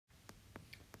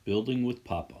Building with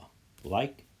Papa.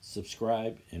 Like,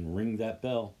 subscribe, and ring that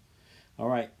bell. All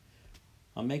right,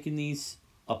 I'm making these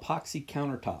epoxy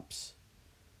countertops.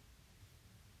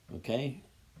 Okay,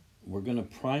 we're going to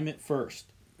prime it first.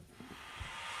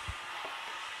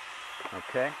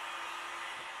 Okay.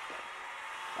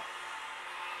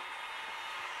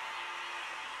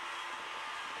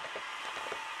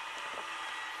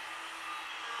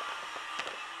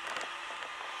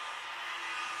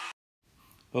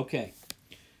 Okay,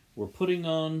 we're putting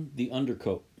on the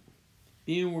undercoat.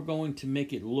 Being we're going to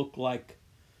make it look like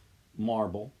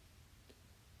marble,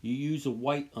 you use a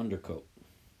white undercoat.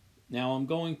 Now I'm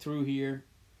going through here,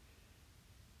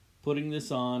 putting this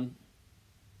on.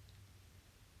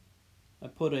 I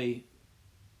put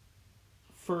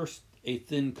first a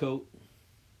thin coat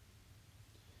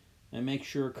and make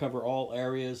sure to cover all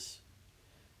areas.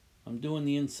 I'm doing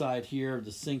the inside here of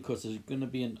the sink because there's going to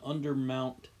be an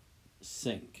undermount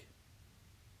sink.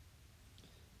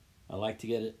 I like to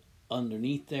get it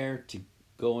underneath there to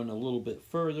go in a little bit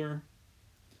further.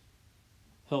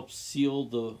 Helps seal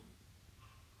the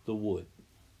wood.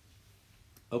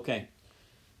 Okay,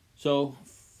 so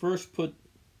first put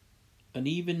an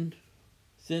even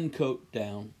thin coat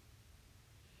down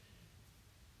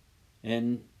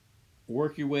and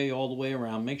work your way all the way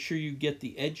around. Make sure you get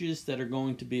the edges that are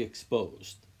going to be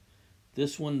exposed.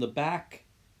 This one, the back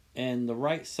and the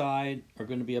right side are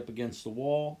going to be up against the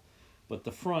wall, but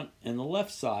the front and the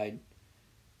left side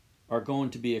are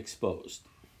going to be exposed.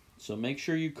 So make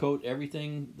sure you coat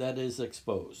everything that is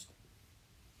exposed.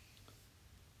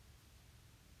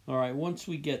 All right, once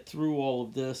we get through all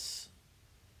of this,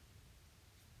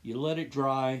 you let it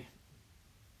dry,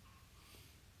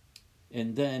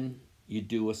 and then you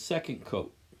do a second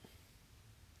coat.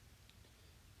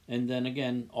 And then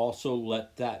again, also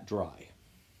let that dry.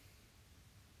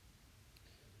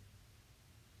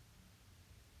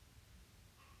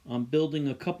 I'm building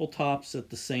a couple tops at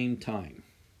the same time.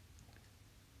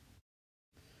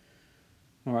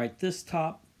 All right, this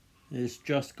top is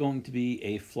just going to be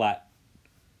a flat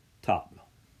top.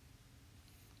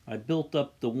 I built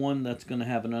up the one that's going to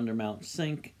have an undermount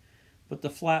sink, but the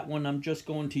flat one I'm just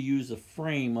going to use a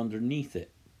frame underneath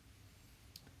it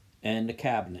and a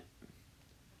cabinet.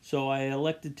 So I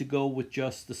elected to go with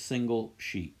just the single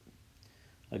sheet.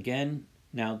 Again,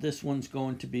 now this one's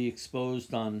going to be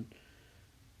exposed on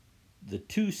the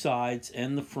two sides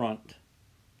and the front.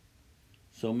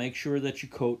 So make sure that you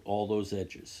coat all those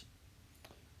edges.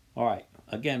 All right,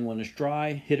 again, when it's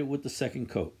dry, hit it with the second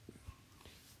coat.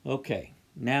 Okay,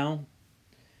 now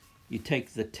you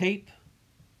take the tape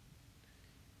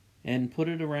and put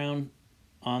it around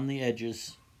on the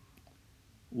edges,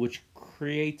 which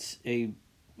creates a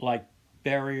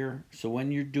barrier, so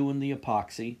when you're doing the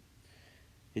epoxy,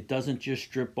 it doesn't just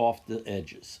drip off the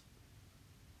edges.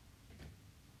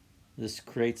 This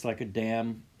creates like a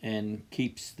dam and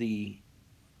keeps the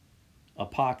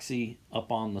epoxy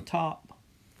up on the top.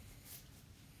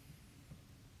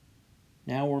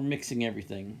 Now we're mixing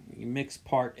everything. You mix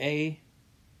part A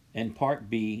and part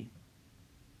B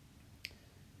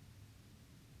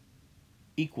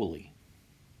equally,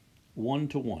 1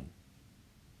 to 1.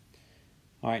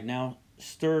 All right, now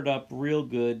stir it up real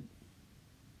good.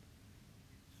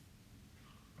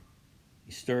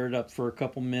 You stir it up for a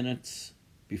couple minutes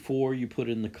before you put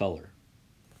in the color.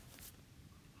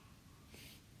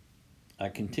 I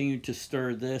continue to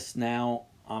stir this. Now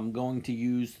I'm going to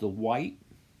use the white,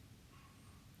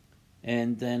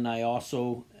 and then I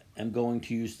also am going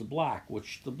to use the black,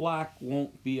 which the black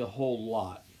won't be a whole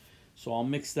lot. So I'll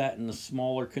mix that in a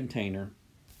smaller container.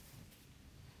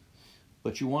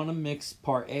 But you want to mix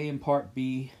part A and part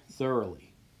B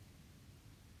thoroughly.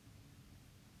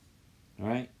 All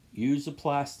right, use a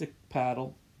plastic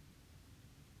paddle.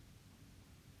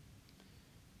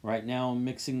 Right now I'm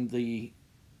mixing the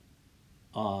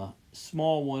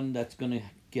small one that's going to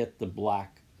get the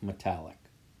black metallic.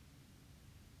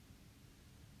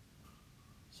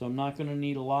 So I'm not going to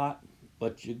need a lot,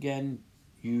 but again,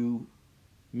 you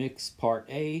mix part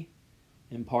A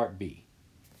and part B.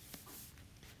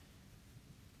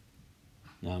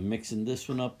 Now I'm mixing this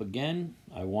one up again.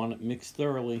 I want it mixed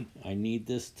thoroughly. I need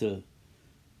this to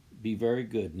be very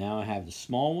good. Now I have the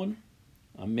small one.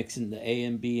 I'm mixing the A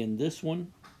and B in this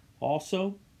one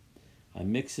also. I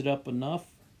mix it up enough,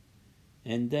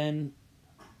 and then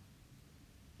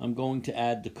I'm going to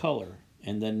add the color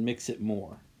and then mix it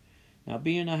more. Now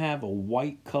being I have a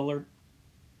white color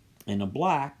and a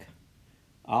black,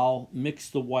 I'll mix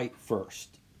the white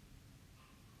first.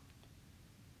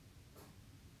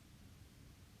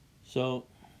 So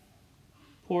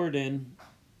pour it in,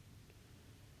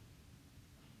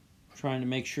 trying to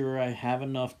make sure I have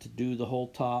enough to do the whole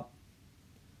top.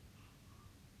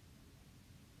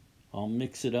 I'll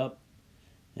mix it up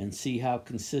and see how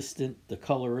consistent the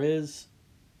color is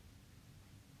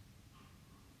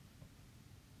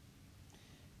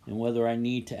and whether I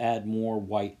need to add more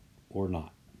white or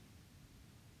not.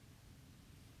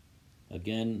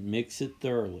 Again, mix it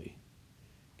thoroughly.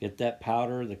 Get that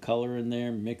powder, the color in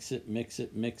there, mix it, mix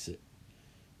it, mix it.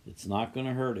 It's not going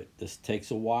to hurt it. This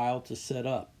takes a while to set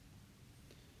up.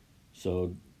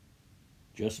 So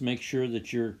just make sure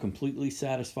that you're completely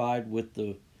satisfied with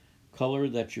the color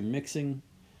that you're mixing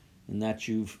and that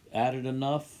you've added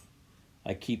enough.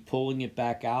 I keep pulling it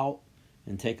back out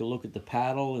and take a look at the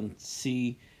paddle and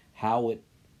see how it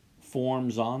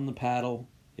forms on the paddle,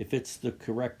 if it's the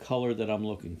correct color that I'm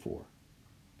looking for.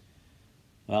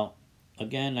 Well,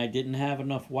 again, I didn't have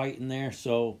enough white in there,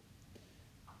 so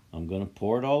I'm going to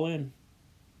pour it all in.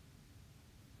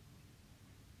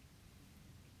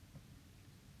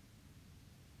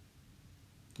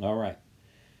 All right.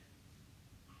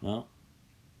 Well,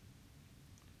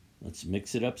 let's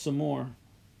mix it up some more.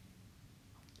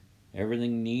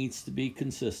 Everything needs to be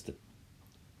consistent.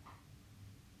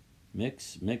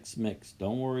 Mix, mix, mix.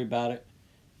 Don't worry about it.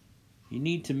 You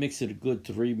need to mix it a good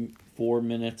 3-4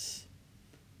 minutes,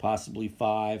 possibly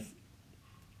 5.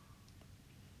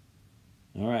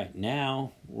 All right,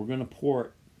 now we're going to pour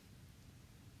it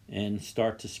and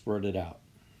start to spread it out.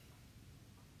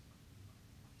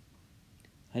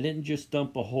 I didn't just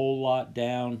dump a whole lot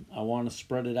down. I want to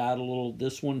spread it out a little.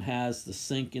 This one has the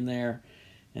sink in there,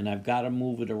 and I've got to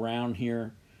move it around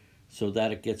here so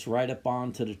that it gets right up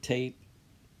onto the tape.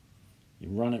 You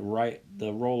run it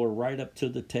the roller right up to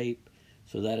the tape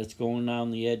so that it's going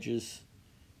down the edges.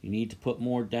 You need to put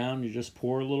more down, you just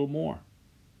pour a little more.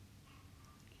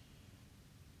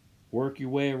 Work your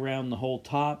way around the whole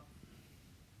top.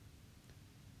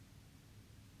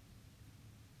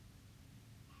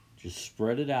 Just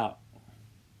spread it out.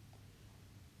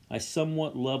 I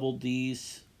somewhat leveled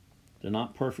these. They're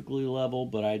not perfectly level,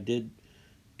 but I did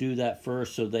do that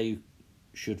first so they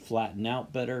should flatten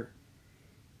out better.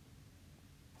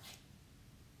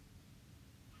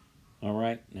 All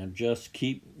right, now just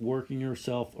keep working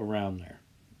yourself around there.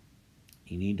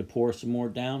 You need to pour some more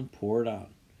down, pour it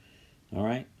on. All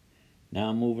right, now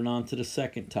I'm moving on to the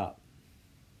second top.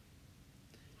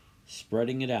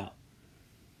 Spreading it out.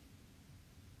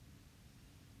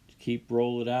 Keep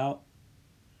roll it out.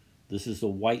 This is the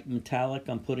white metallic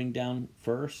I'm putting down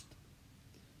first.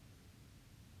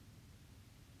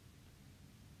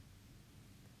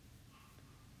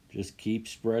 Just keep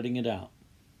spreading it out.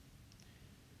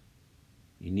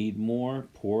 You need more,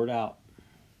 pour it out.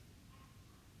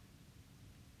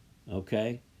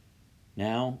 Okay,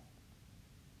 now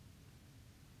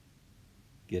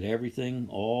get everything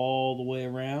all the way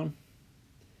around.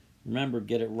 Remember,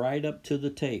 get it right up to the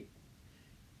tape.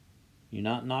 You're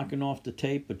not knocking off the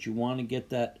tape, but you want to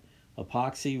get that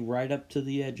epoxy right up to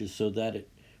the edges so that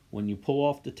when you pull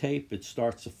off the tape, it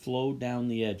starts to flow down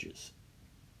the edges.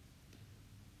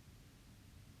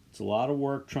 It's a lot of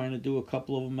work trying to do a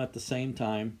couple of them at the same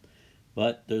time,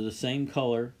 but they're the same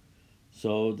color,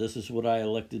 so this is what I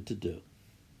elected to do.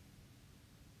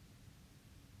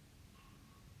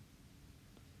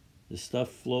 This stuff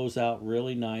flows out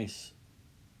really nice.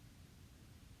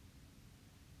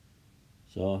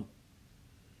 So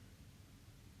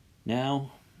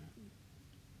now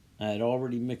I had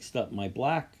already mixed up my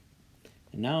black,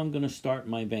 and now I'm going to start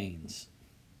my veins.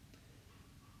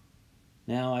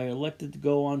 Now I elected to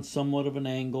go on somewhat of an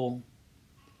angle,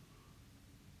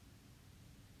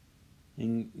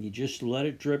 and you just let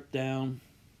it drip down,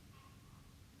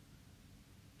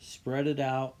 spread it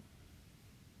out.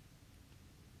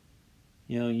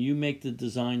 You know, you make the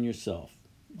design yourself.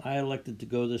 I elected to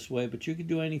go this way, but you can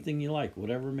do anything you like,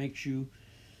 whatever makes you,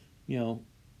 you know,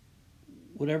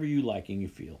 whatever you like and you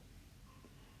feel.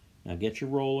 Now get your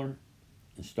roller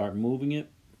and start moving it.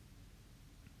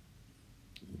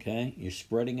 Okay, you're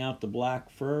spreading out the black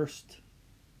first.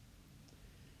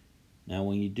 Now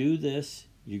when you do this,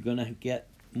 you're going to get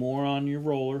more on your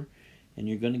roller and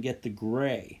you're going to get the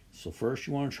gray. So first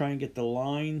you want to try and get the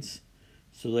lines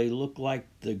so they look like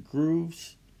the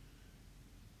grooves.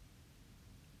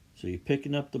 So you're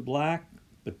picking up the black,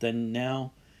 but then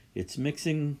now it's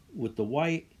mixing with the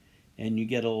white and you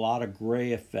get a lot of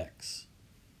gray effects.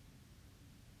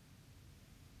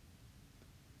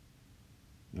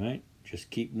 Right? Just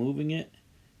keep moving it.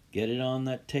 Get it on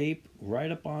that tape,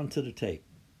 right up onto the tape.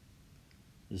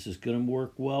 This is going to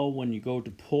work well when you go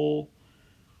to pull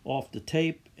off the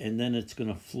tape, and then it's going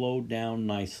to flow down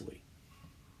nicely.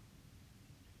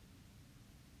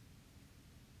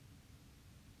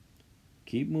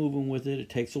 Keep moving with it. It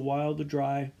takes a while to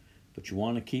dry, but you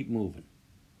want to keep moving.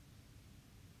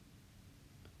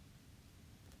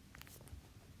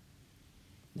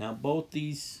 Now both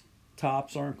these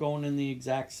tops aren't going in the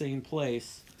exact same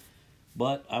place,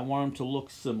 but I want them to look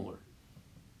similar.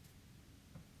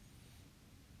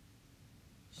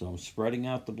 So I'm spreading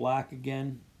out the black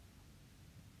again.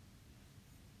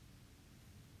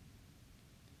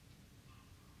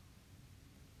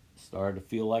 Started to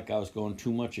feel like I was going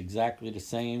too much exactly the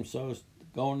same, so I was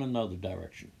going another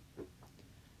direction.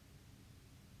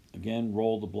 Again,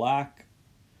 roll the black,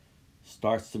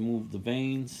 starts to move the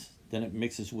veins, then it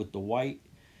mixes with the white,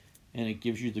 and it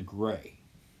gives you the gray.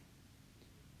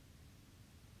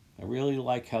 I really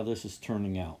like how this is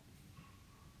turning out.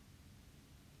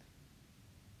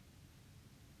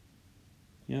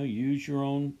 You know, use your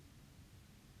own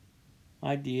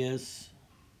ideas.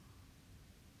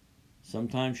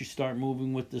 Sometimes you start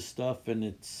moving with this stuff and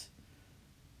it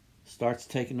starts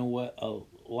taking a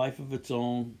life of its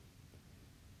own,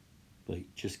 but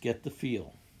just get the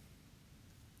feel.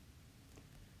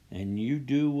 And you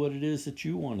do what it is that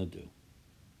you want to do.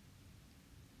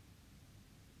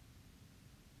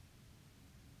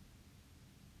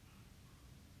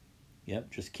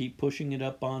 Yep, just keep pushing it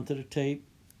up onto the tape.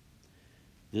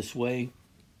 This way,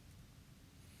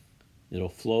 it'll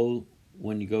flow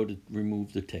when you go to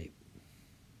remove the tape.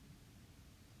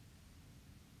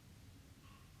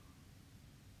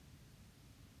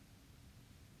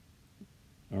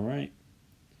 All right.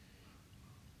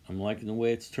 I'm liking the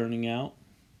way it's turning out.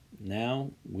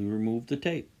 Now we remove the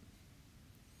tape.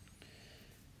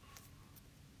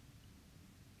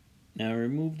 Now I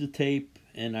removed the tape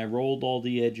and I rolled all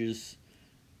the edges,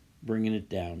 bringing it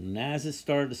down. And as it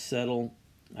started to settle,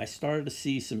 I started to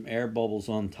see some air bubbles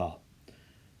on top.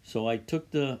 So I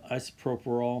took the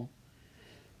isopropyl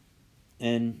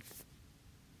and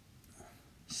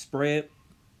spray it.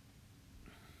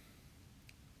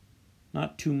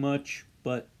 Not too much,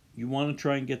 but you want to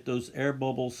try and get those air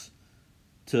bubbles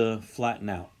to flatten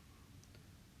out.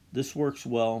 This works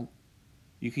well.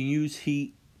 You can use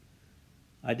heat.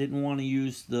 I didn't want to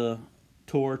use the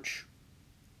torch,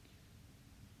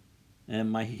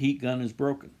 and my heat gun is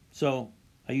broken. So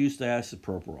I used the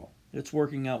isopropyl. It's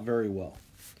working out very well.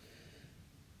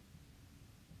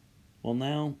 Well,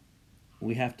 now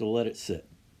we have to let it sit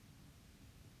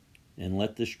and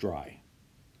let this dry.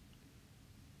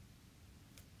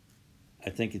 I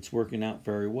think it's working out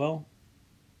very well.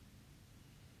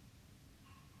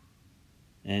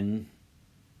 And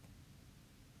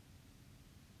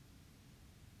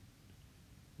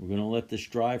we're going to let this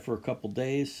dry for a couple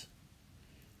days,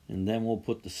 and then we'll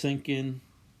put the sink in,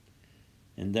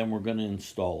 and then we're going to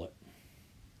install it.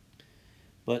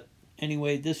 But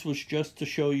anyway, this was just to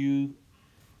show you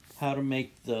how to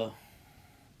make the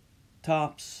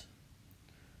tops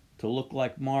to look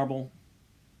like marble.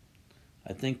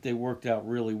 I think they worked out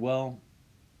really well.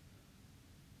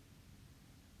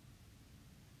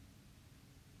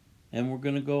 And we're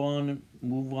going to go on and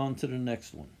move on to the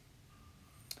next one.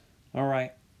 All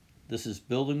right, this is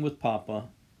Building with Papa.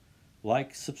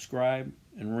 Like, subscribe,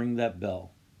 and ring that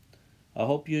bell. I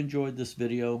hope you enjoyed this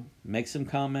video. Make some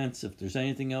comments if there's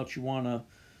anything else you want to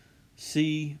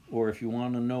see, or if you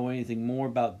want to know anything more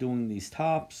about doing these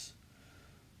tops.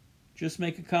 Just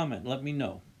make a comment. Let me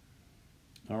know.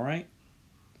 All right?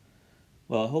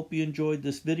 Well, I hope you enjoyed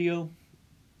this video,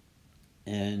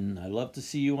 and I'd love to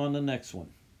see you on the next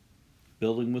one.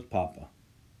 Building with Papa.